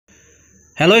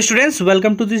Hello students,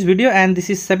 welcome to this video, and this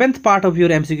is 7th part of your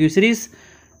MCQ series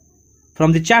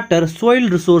from the chapter Soil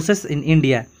Resources in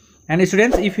India. And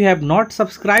students, if you have not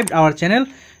subscribed our channel,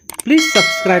 please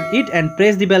subscribe it and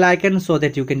press the bell icon so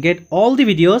that you can get all the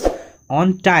videos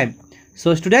on time.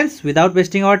 So students, without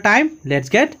wasting our time, let's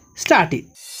get started.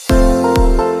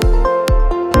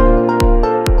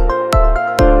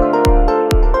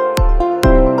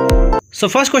 So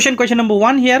first question number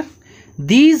 1 here.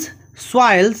 These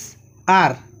soils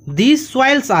are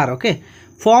okay,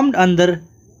 formed under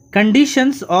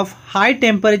conditions of high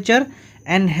temperature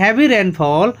and heavy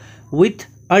rainfall with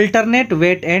alternate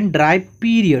wet and dry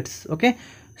periods. Okay,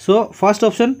 so first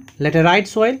option laterite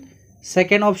soil,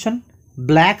 second option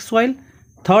black soil,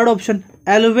 third option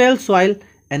alluvial soil,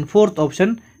 and fourth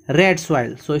option red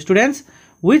soil. So students,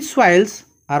 which soils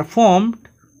are formed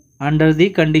under the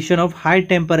condition of high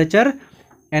temperature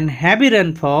and heavy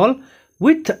rainfall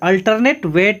with alternate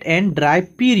wet and dry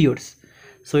periods?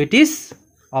 So it is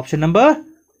option number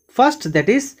first, that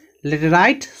is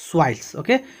laterite soils.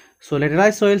 Okay, so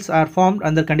laterite soils are formed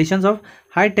under conditions of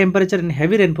high temperature and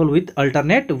heavy rainfall with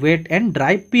alternate wet and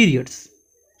dry periods.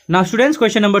 Now students,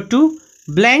 question number 2,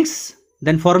 blanks,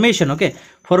 then formation. Okay,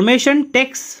 formation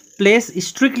takes place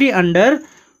strictly under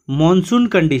monsoon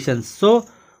conditions. So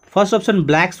first option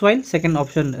black soil, second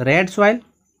option red soil,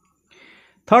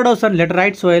 third option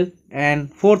laterite soil,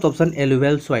 and fourth option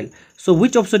alluvial soil. So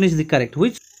which option is the correct?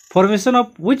 Which formation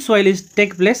of which soil is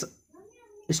take place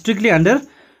strictly under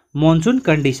monsoon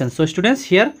conditions? So students,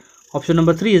 here option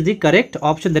number 3 is the correct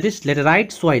option, that is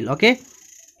laterite soil. Okay,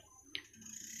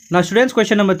 now students,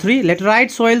 question number 3,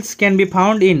 laterite soils can be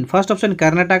found in first option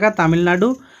Karnataka, Tamil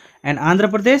Nadu, and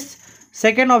Andhra Pradesh,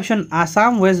 second option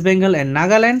Assam, West Bengal, and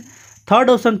Nagaland, third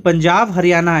option Punjab,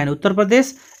 Haryana, and Uttar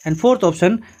Pradesh, and fourth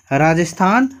option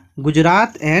Rajasthan,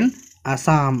 Gujarat, and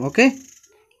Assam. Okay,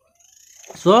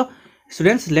 so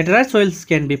students, laterite soils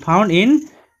can be found in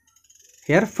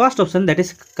here first option, that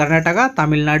is Karnataka,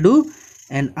 Tamil Nadu,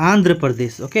 and Andhra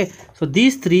Pradesh. Okay, so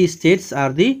these three states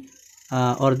are the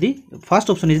the first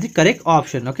option is the correct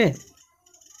option. Okay,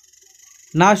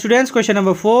 now students, question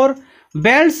number 4,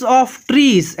 belts of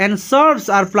trees and shrubs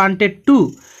are planted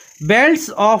to. Belts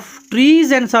of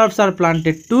trees and shrubs are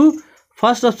planted to.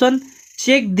 First option,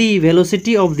 check the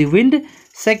velocity of the wind.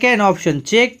 Second option,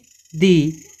 check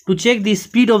the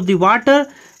speed of the water.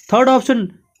 Third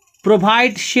option,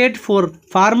 provide shade for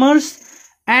farmers.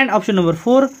 And option number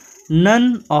 4,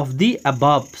 none of the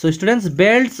above. So students,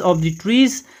 belts of the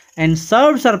trees and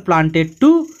shrubs are planted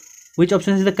to. Which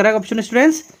option is the correct option,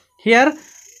 students? Here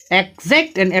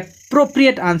exact and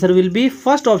appropriate answer will be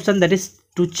first option, that is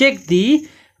to check the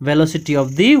velocity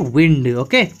of the wind.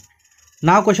 Okay,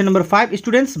 now question number 5,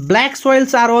 students, black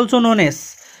soils are also known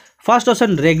as first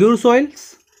option regur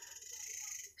soils,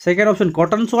 second option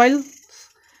cotton soils,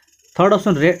 third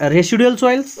option residual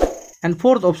soils, and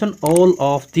fourth option all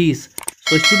of these.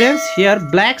 So students, here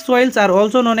black soils are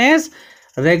also known as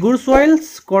regur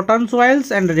soils, cotton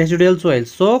soils, and residual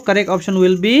soils. So correct option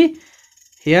will be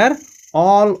here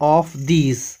all of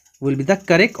these will be the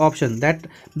correct option, that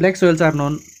black soils are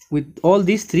known with all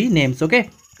these three names. Okay,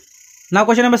 now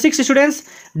question number 6, students,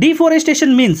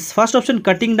 deforestation means first option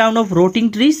cutting down of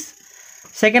rotting trees,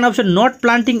 second option not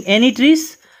planting any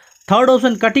trees, third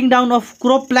option cutting down of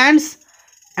crop plants,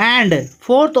 and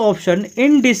fourth option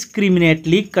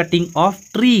indiscriminately cutting of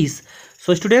trees.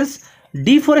 So students,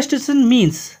 deforestation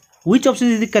means which option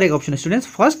is the correct option, students?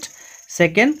 First,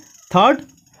 second, third,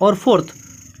 or fourth?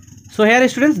 So here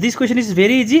students, this question is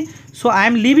very easy, so I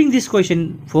am leaving this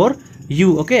question for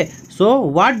you. Okay, so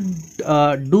what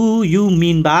do you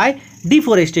mean by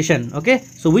deforestation? Okay,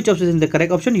 so which option is the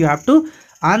correct option? You have to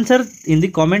answer in the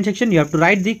comment section. You have to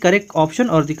write the correct option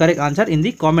or the correct answer in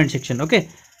the comment section. Okay,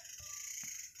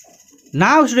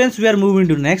 now students, we are moving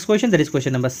to the next question, that is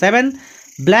question number 7,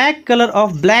 black color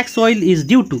of black soil is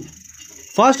due to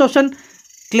first option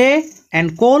clay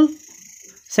and coal,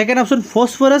 second option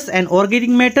phosphorus and organic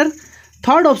matter,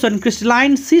 third option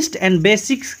crystalline cyst and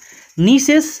basic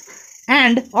niches,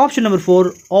 and option number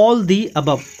 4 all the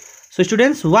above. So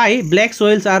students, why black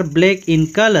soils are black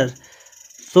in color?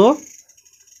 So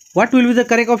what will be the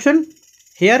correct option?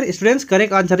 Here students,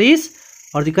 correct answer is,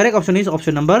 or the correct option is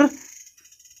option number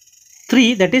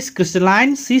 3, that is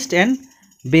crystalline cyst and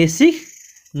basic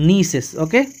niches.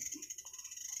 Okay,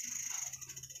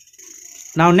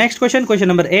 now next question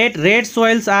number 8, red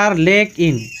soils are lack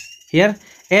in, here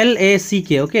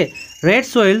LACK. Okay, red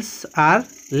soils are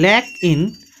lack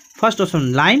in first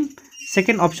option lime,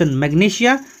 second option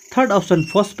magnesia, third option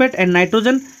phosphate and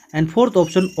nitrogen, and fourth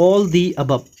option all the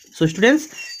above. So students,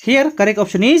 here correct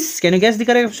option is, can you guess the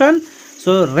correct option?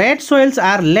 So red soils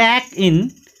are lack इन,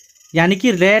 यानी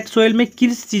कि red soil में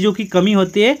किस चीज़ों की कमी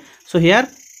होती है? So here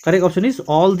correct option is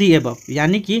all the above,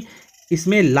 यानी कि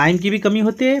इसमें लाइम की भी कमी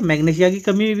होती है, मैग्नीशिया की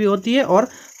कमी भी होती है और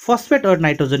फॉस्फेट और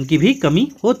नाइट्रोजन की भी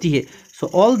कमी होती है. So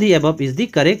all the above is the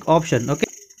correct option. Okay,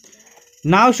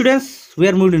 now students we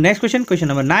are moving to next question. Question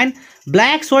number 9.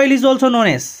 Black soil is also known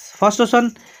as, first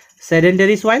option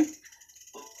sedentary soil,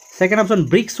 second option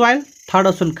brick soil, third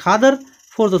option Khadar,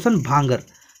 fourth option भांगर.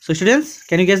 So students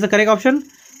can you guess the correct option?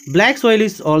 Black soil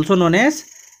is also known as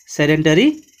sedentary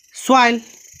soil.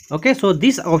 Okay, so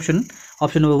this option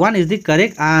number 1 is the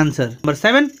correct answer. Number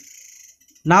 7.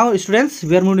 Now students,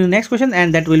 we are moving to the next question,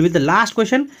 and that will be the last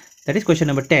question, that is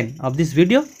question number 10 of this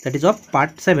video, that is of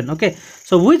part 7. Okay,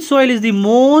 so which soil is the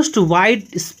most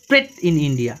widespread in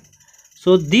India?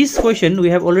 So this question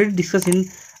we have already discussed in,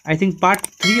 I think, part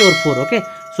 3 or 4. Okay,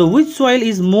 so which soil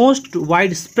is most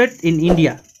widespread in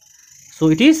India? So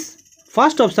it is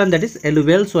first option, that is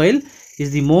alluvial soil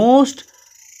is the most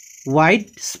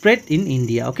widespread in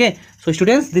India. Okay, so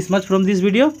students, this much from this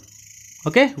video.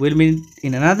 Okay, we'll meet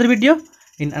in another video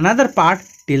in another part.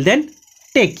 Till then,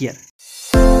 take care.